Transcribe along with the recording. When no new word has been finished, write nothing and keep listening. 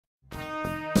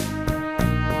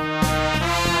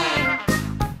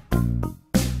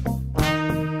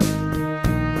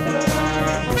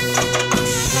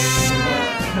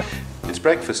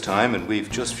breakfast time and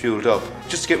we've just fueled up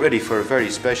just to get ready for a very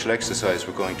special exercise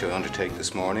we're going to undertake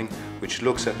this morning, which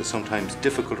looks at the sometimes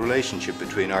difficult relationship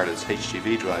between Ireland's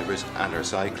HGV drivers and our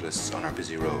cyclists on our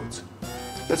busy roads.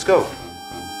 Let's go!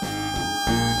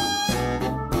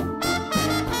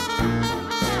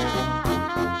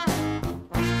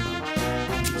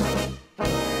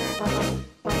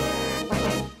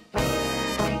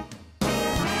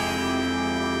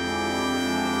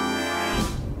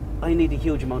 I need a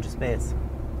huge amount of space.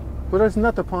 But isn't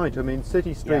that the point? I mean,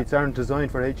 city streets aren't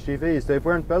designed for HGVs. They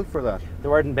weren't built for that. They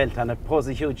weren't built, and it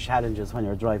poses huge challenges when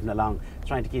you're driving along,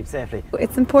 trying to keep safely.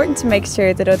 It's important to make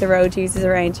sure that other road users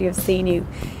around you have seen you.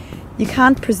 You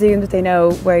can't presume that they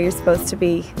know where you're supposed to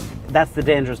be. That's the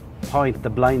dangerous point, the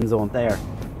blind zone there.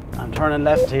 I'm turning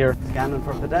left here, scanning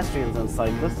for pedestrians and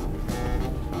cyclists.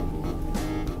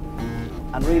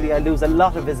 And really I lose a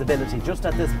lot of visibility just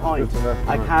at this point.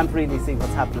 I can't really see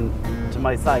what's happening to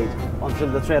my side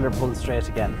until the trailer pulls straight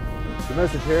again. The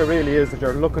message here really is that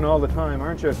you're looking all the time,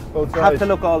 aren't you? Both sides. Have to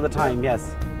look all the time,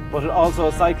 yes. But also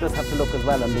cyclists have to look as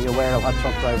well and be aware of what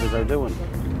truck drivers are doing.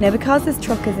 Now, because this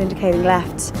truck is indicating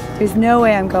left, there's no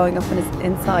way I'm going up on his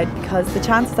inside, because the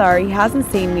chances are he hasn't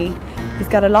seen me. He's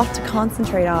got a lot to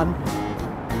concentrate on.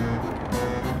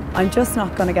 I'm just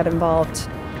not going to get involved.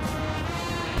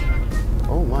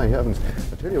 Oh my heavens,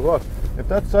 I tell you what, if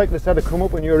that cyclist had to come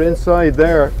up when you were inside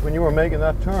there, when you were making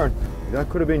that turn, that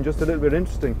could have been just a little bit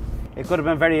interesting. It could have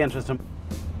been very interesting.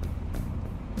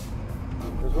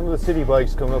 There's one of the city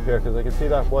bikes coming up here, because I can see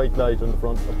that white light on the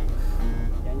front of them.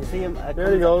 Yeah, and you see him,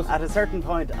 there he goes. At a certain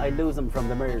point I lose him from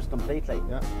the mirrors completely.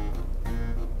 Yeah.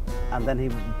 And then he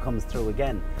comes through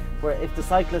again. Where if the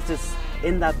cyclist is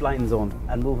in that blind zone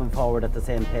and moving forward at the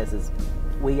same pace as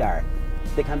we are,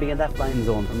 they can be in that blind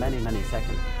zone for many, many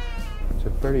seconds. It's a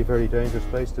very, very dangerous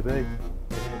place to be.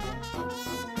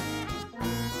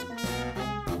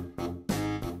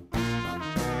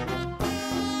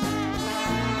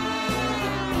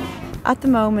 At the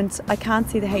moment, I can't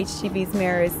see the HGV's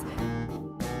mirrors,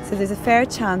 so there's a fair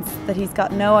chance that he's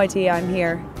got no idea I'm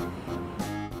here.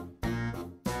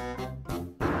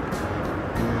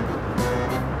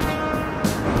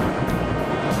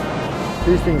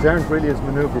 These things aren't really as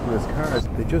manoeuvrable as cars.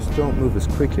 They just don't move as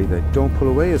quickly, they don't pull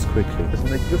away as quickly. And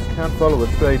they just can't follow a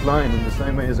straight line in the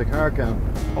same way as a car can.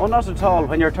 Oh, not at all.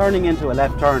 When you're turning into a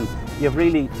left turn, you've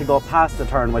really to go past the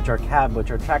turn with your cab, with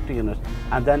your tractor unit,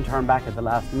 and then turn back at the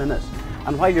last minute.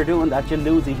 And while you're doing that, you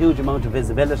lose a huge amount of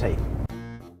visibility.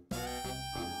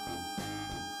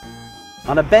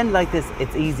 On a bend like this,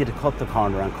 it's easy to cut the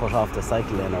corner and cut off the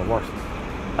cycle lane or worse.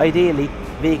 Ideally,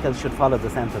 vehicles should follow the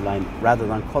centre line rather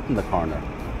than cutting the corner.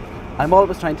 I'm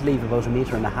always trying to leave about 1.5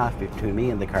 meters between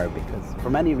me and the car because, for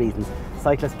many reasons,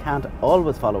 cyclists can't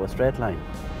always follow a straight line.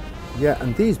 Yeah,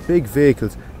 and these big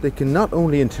vehicles, they can not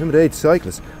only intimidate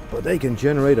cyclists, but they can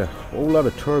generate a whole lot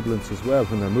of turbulence as well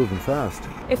when they're moving fast.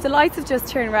 If the lights have just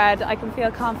turned red, I can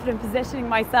feel confident positioning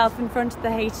myself in front of the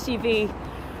HGV.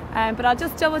 But I'll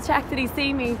just double check that he's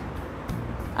seen me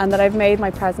and that I've made my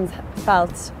presence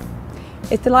felt.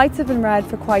 If the lights have been red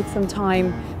for quite some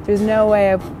time, there's no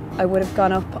way I would have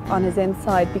gone up on his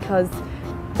inside, because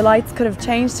the lights could have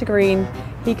changed to green,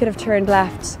 he could have turned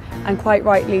left and quite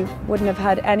rightly wouldn't have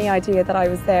had any idea that I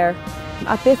was there.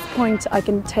 At this point I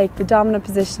can take the dominant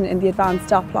position in the advanced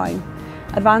stop line.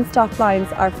 Advanced stop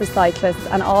lines are for cyclists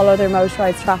and all other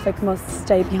motorised traffic must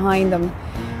stay behind them.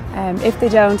 If they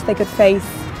don't, they could face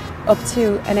up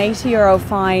to an €80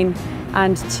 fine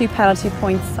and 2 penalty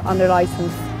points on their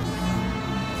licence.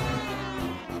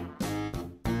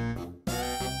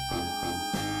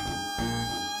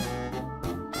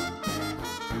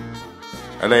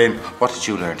 Elaine, what did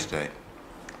you learn today?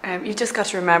 You've just got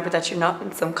to remember that you're not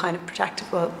in some kind of protective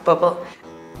bubble.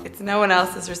 It's no one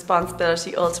else's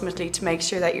responsibility ultimately to make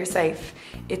sure that you're safe.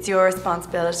 It's your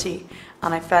responsibility,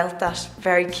 and I felt that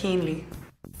very keenly.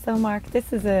 So Mark,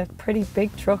 this is a pretty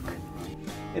big truck.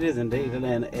 It is indeed,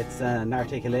 Elaine. It's an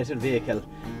articulated vehicle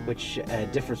which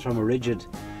differs from a rigid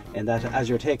in that as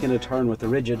you're taking a turn with the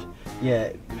rigid,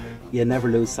 you never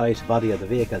lose sight of the body of the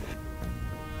vehicle.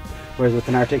 Whereas with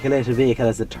an articulated vehicle,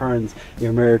 as it turns,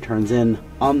 your mirror turns in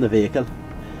on the vehicle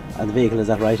and the vehicle is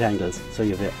at right angles, so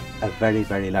you have a very,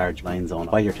 very large blind zone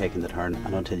while you're taking the turn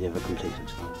and until you have it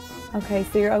completed. Okay,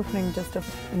 so you're opening just a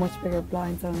much bigger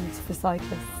blind zones for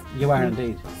cyclists. You are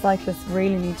indeed. Cyclists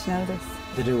really need to know this.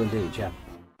 They do indeed, yeah.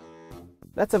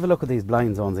 Let's have a look at these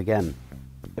blind zones again.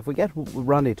 If we get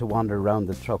Ronnie to wander around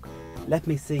the truck, let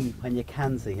me see when you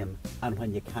can see him and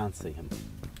when you can't see him.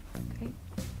 Okay.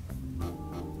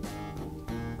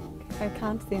 I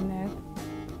can't see him now.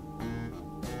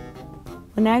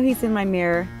 Well, now he's in my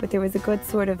mirror, but there was a good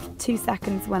sort of 2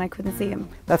 seconds when I couldn't see him.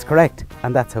 That's correct,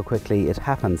 and that's how quickly it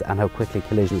happens and how quickly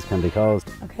collisions can be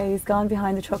caused. Okay, he's gone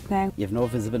behind the truck now. You've no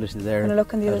visibility there. I'm gonna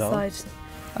look on the at other all. side.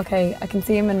 Okay, I can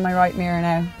see him in my right mirror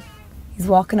now. He's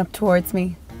walking up towards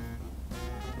me.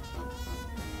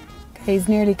 Okay, he's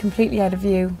nearly completely out of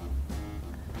view.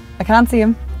 I can't see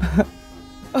him.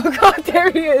 Oh God,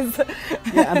 there he is!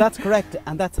 Yeah, and that's correct,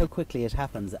 and that's how quickly it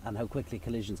happens and how quickly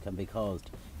collisions can be caused,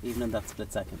 even in that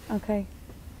split second. Okay.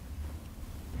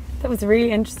 That was really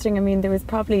interesting. I mean, there was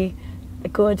probably a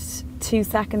good 2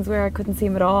 seconds where I couldn't see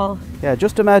him at all. Yeah,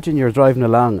 just imagine you're driving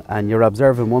along and you're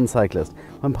observing one cyclist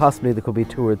when possibly there could be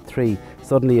 2 or 3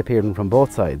 suddenly appearing from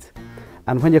both sides.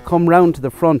 And when you come round to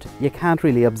the front, you can't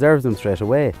really observe them straight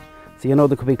away. So you know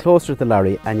they could be closer to the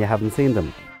lorry and you haven't seen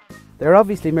them. There are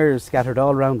obviously mirrors scattered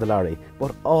all around the lorry,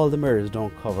 but all the mirrors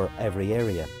don't cover every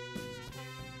area.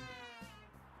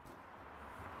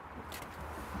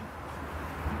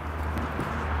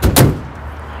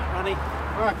 Ronnie.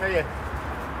 Mark, how are you?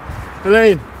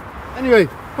 Elaine, anyway,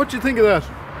 what do you think of that?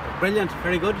 Brilliant,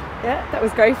 very good. Yeah, that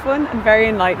was great fun and very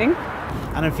enlightening.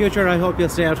 And in future I hope you'll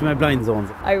stay out of my blind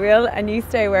zones. I will, and you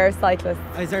stay aware of cyclists.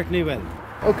 I certainly will.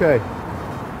 Okay,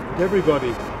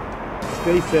 everybody,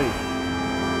 stay safe.